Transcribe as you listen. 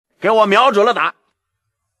给我瞄准了打。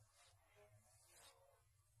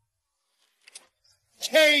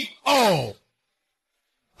KO。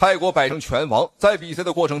泰国百胜拳王在比赛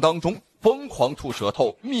的过程当中疯狂吐舌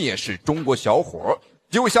头，蔑视中国小伙，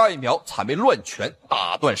结果下一秒惨被乱拳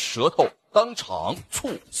打断舌头，当场猝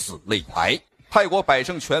死擂台。泰国百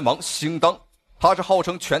胜拳王兴当，他是号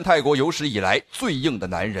称全泰国有史以来最硬的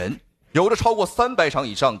男人，有着超过300场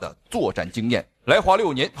以上的作战经验，来华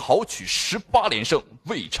6年豪取18连胜，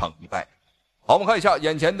未尝一败。好，我们看一下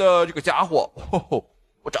眼前的这个家伙，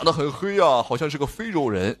我长得很黑啊，好像是个非洲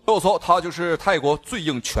人。没有错，他就是泰国最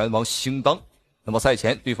硬拳王兴当。那么赛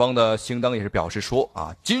前对方的兴当也是表示说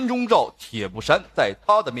啊，金钟罩铁布衫在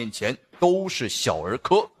他的面前都是小儿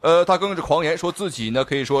科。他更是狂言说自己呢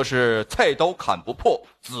可以说是菜刀砍不破，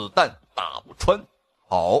子弹打不穿。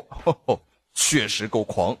好，确实够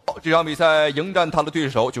狂。这场比赛迎战他的对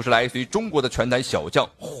手就是来自于中国的拳坛小将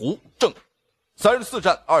胡正，34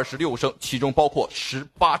战26胜，其中包括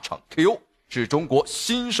18场 KO， 是中国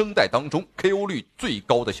新生代当中 KO 率最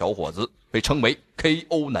高的小伙子，被称为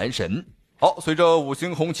KO 男神。好，随着5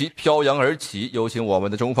星红旗飘扬而起，有请我们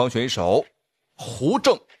的中方选手胡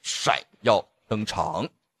正闪耀登场。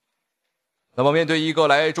那么面对一个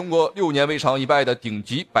来中国6年未尝一败的顶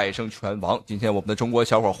级百胜拳王，今天我们的中国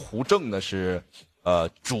小伙胡正呢是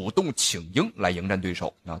主动请缨来迎战对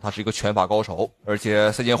手啊，他是一个拳法高手，而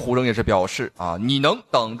且赛前胡正也是表示啊，你能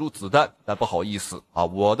挡住子弹，但不好意思啊，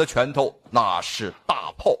我的拳头那是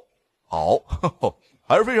大炮。好，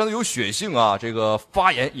还是非常的有血性啊，这个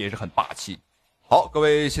发言也是很霸气。好，各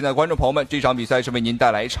位现在观众朋友们，这场比赛是为您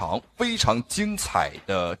带来一场非常精彩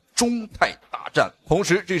的中泰大战，同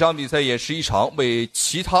时这场比赛也是一场为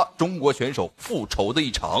其他中国选手复仇的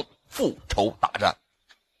一场复仇大战。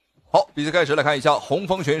好，比赛开始，来看一下红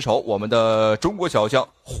方选手，我们的中国小将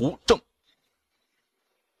胡正。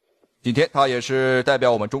今天他也是代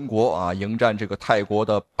表我们中国啊，迎战这个泰国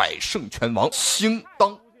的百胜拳王兴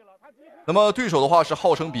当。那么对手的话是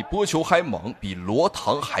号称比波球还猛，比罗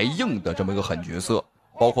唐还硬的这么一个狠角色。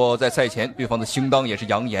包括在赛前，对方的兴当也是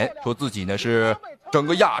扬言说自己呢是整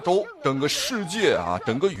个亚洲、整个世界啊、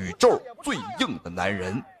整个宇宙最硬的男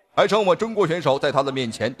人，还称我们中国选手在他的面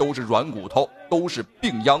前都是软骨头，都是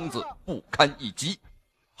病秧子，不堪一击。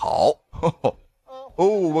好，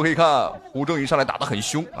我们可以看胡正一上来打得很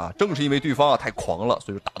凶啊，正是因为对方啊太狂了，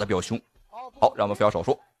所以说打得比较凶。好，让我们废话少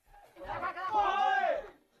说。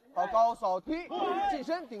好，高扫踢，近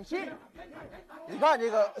身顶膝。你看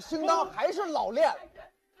这个兴当还是老练。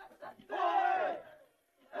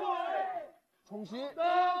冲膝。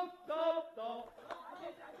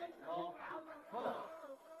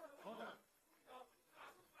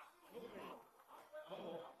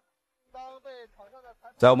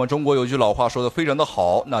在我们中国有句老话说的非常的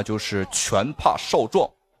好，那就是拳怕少壮。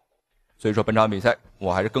所以说本场比赛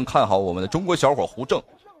我还是更看好我们的中国小伙胡正。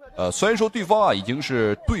虽然说对方啊已经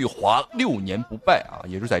是对华6年不败啊，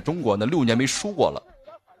也就是在中国呢6年没输过了，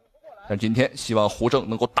但今天希望胡正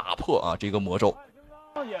能够打破啊这个魔咒。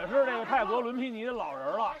也是这个泰国伦皮尼的老人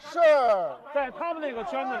了，是在他们那个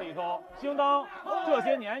圈子里头，兴当这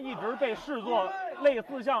些年一直被视作类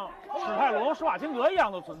似像史泰龙、施瓦辛格一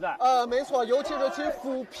样的存在。没错，尤其是其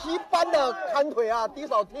虎皮般的砍腿啊、低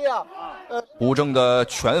扫踢啊，胡正的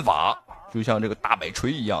拳法就像这个大摆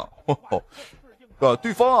锤一样，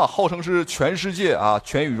对方啊号称是全世界啊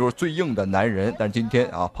全宇宙最硬的男人，但今天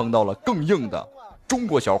啊碰到了更硬的中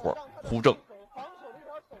国小伙胡正。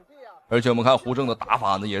而且我们看胡正的打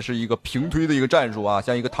法呢，也是一个平推的一个战术啊，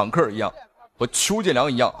像一个坦克一样，和邱建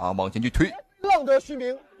良一样啊往前去推，浪得虚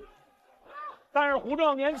名。但是胡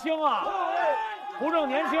正年轻啊，胡正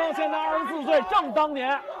年轻，现在24岁，正当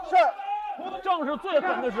年，正是最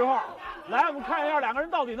狠的时候。来，我们看一下两个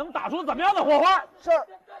人到底能打出怎么样的火花。是。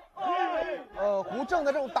胡正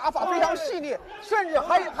的这种打法非常细腻，甚至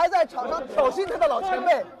还在场上挑衅他的老前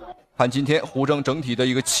辈。看今天胡正整体的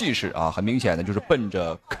一个气势啊，很明显的就是奔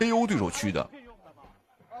着 KO 对手去的，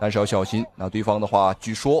但是要小心。那对方的话，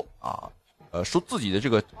据说啊，说自己的这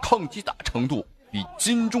个抗击打程度比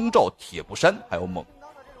金钟罩铁布衫还要猛。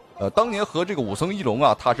当年和这个武僧一龙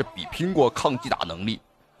啊，他是比拼过抗击打能力。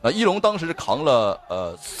一龙当时是扛了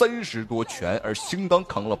30多拳，而兴当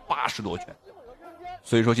扛了80多拳。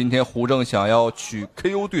所以说今天胡正想要去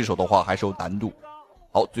KO 对手的话，还是有难度。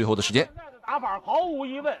好，最后的时间。打法毫无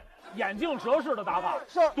疑问，眼镜蛇式的打法，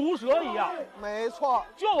是毒蛇一样，没错，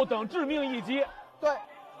就等致命一击。对，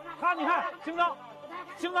你看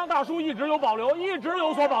兴当大叔一直有保留，一直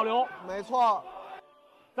有所保留。没错，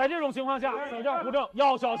在这种情况下，小将胡正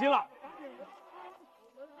要小心了。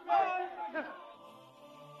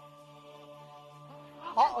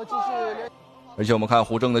好，继续连。而且我们看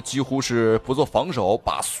胡正呢，几乎是不做防守，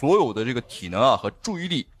把所有的这个体能啊和注意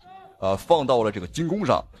力，放到了这个进攻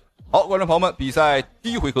上。好，观众朋友们，比赛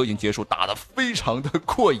第一回合已经结束，打得非常的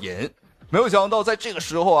过瘾。没有想到在这个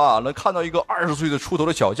时候啊，能看到一个20岁的出头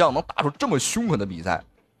的小将能打出这么凶狠的比赛。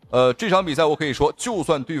这场比赛我可以说，就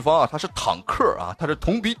算对方啊他是坦克啊，他是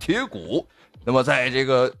铜皮铁骨，那么在这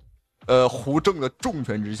个胡正的重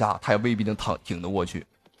拳之下，他也未必能挺得过去。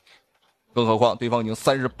更何况对方已经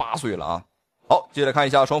38岁了啊。好，接着来看一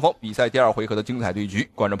下双方比赛第2回合的精彩对局，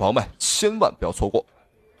观众朋友们千万不要错过。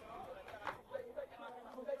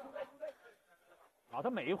他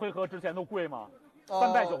每一回合之前都跪吗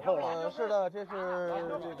？3败9扣了。是的，这是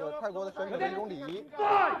这个泰国的选手的一种礼仪。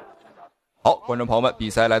好，观众朋友们，比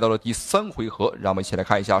赛来到了第3回合，让我们一起来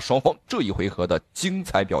看一下双方这一回合的精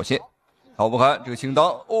彩表现。好，我们看这个清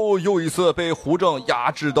当又一次被胡正压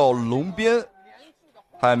制到笼边，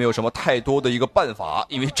他也没有什么太多的一个办法，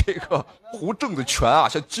因为这个胡正的拳啊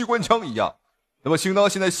像机关枪一样。那么清当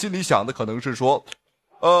现在心里想的可能是说，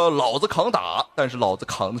老子扛打，但是老子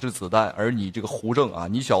扛的是子弹，而你这个胡正啊，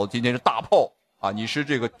你小子今天是大炮啊，你是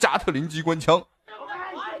这个加特林机关枪。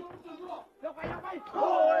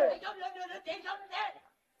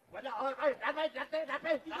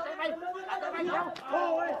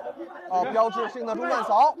标志性的中断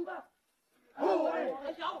扫。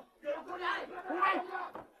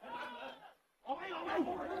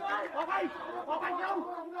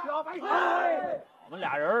我们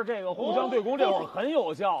俩人这个互相对攻，这会儿很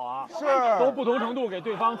有效啊，是都不同程度给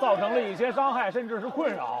对方造成了一些伤害，甚至是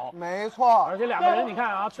困扰。没错，而且两个人你看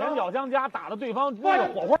啊，拳脚相加，打的对方那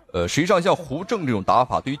个火候。实际上像胡正这种打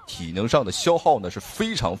法，对于体能上的消耗呢是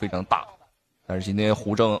非常非常大。但是今天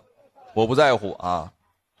胡正，我不在乎啊，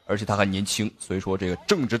而且他还年轻，所以说这个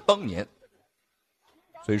正值当年，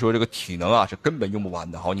所以说这个体能啊是根本用不完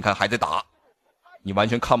的。好，你看还在打，你完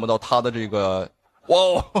全看不到他的这个，哇，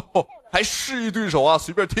还示意对手啊，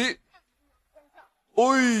随便踢。哎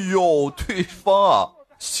呦，对方啊，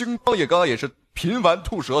兴邦也刚刚也是频繁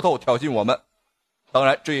吐舌头挑衅我们，当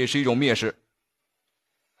然这也是一种蔑视。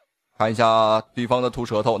看一下对方的吐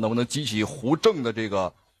舌头能不能激起胡正的这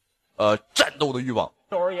个战斗的欲望。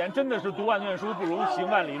而言，真的是读万卷书不如行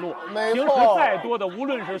万里路。没错，平时再多的，无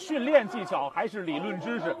论是训练技巧还是理论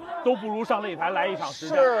知识，都不如上擂台来一场实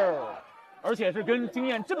战。是，而且是跟经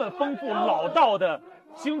验这么丰富老道的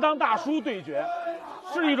兴当大叔对决，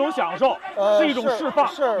是一种享受，是一种释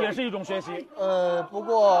放，也是一种学习。不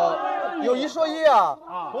过有一说一啊，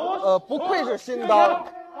不愧是兴当。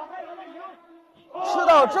吃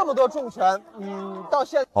到这么多重拳，到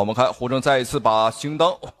现在。好，我们看胡正再一次把兴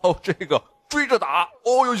当这个追着打，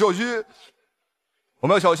要小心，我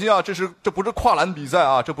们要小心啊！这不是跨栏比赛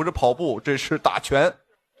啊，这不是跑步，这是打拳。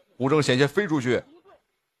胡正险些飞出去。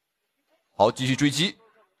好，继续追击。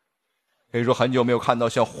可以说很久没有看到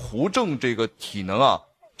像胡正这个体能啊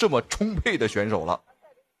这么充沛的选手了。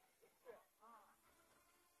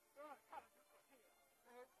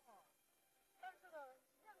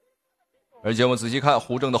而且我们仔细看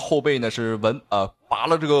胡正的后背呢是拔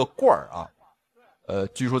了这个罐儿啊，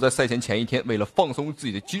据说在赛前前一天为了放松自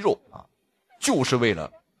己的肌肉啊，就是为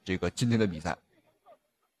了这个今天的比赛。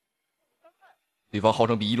对方号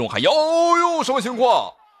称比一龙还要，什么情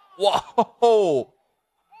况？哇吼，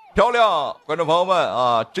漂亮！观众朋友们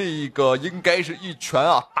啊，这个应该是一拳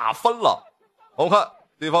啊打翻了。我们看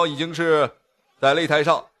对方已经是在擂台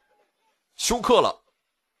上休克了。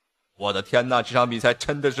我的天哪，这场比赛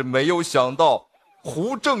真的是没有想到，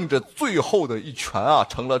胡正这最后的一拳啊，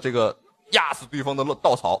成了这个压死对方的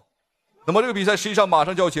稻草。那么这个比赛实际上马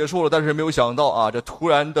上就要结束了，但是没有想到啊，这突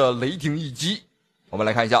然的雷霆一击。我们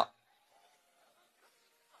来看一下。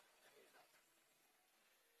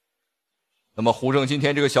那么胡正今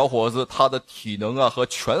天这个小伙子，他的体能啊和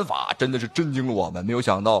拳法真的是震惊了我们，没有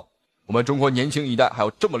想到我们中国年轻一代还有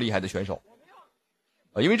这么厉害的选手。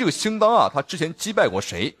因为这个兴当啊，他之前击败过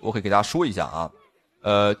谁？我可以给大家说一下啊。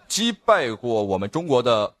击败过我们中国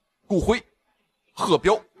的顾辉、贺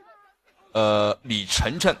彪、李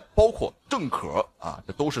晨晨，包括郑可啊，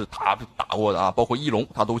这都是他打过的啊，包括一龙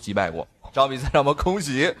他都击败过。这场比赛让我们恭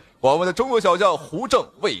喜我们的中国小将胡正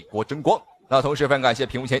为国争光。那同时非常感谢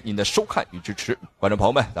屏幕前您的收看与支持，观众朋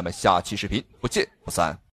友们，咱们下期视频不见不散。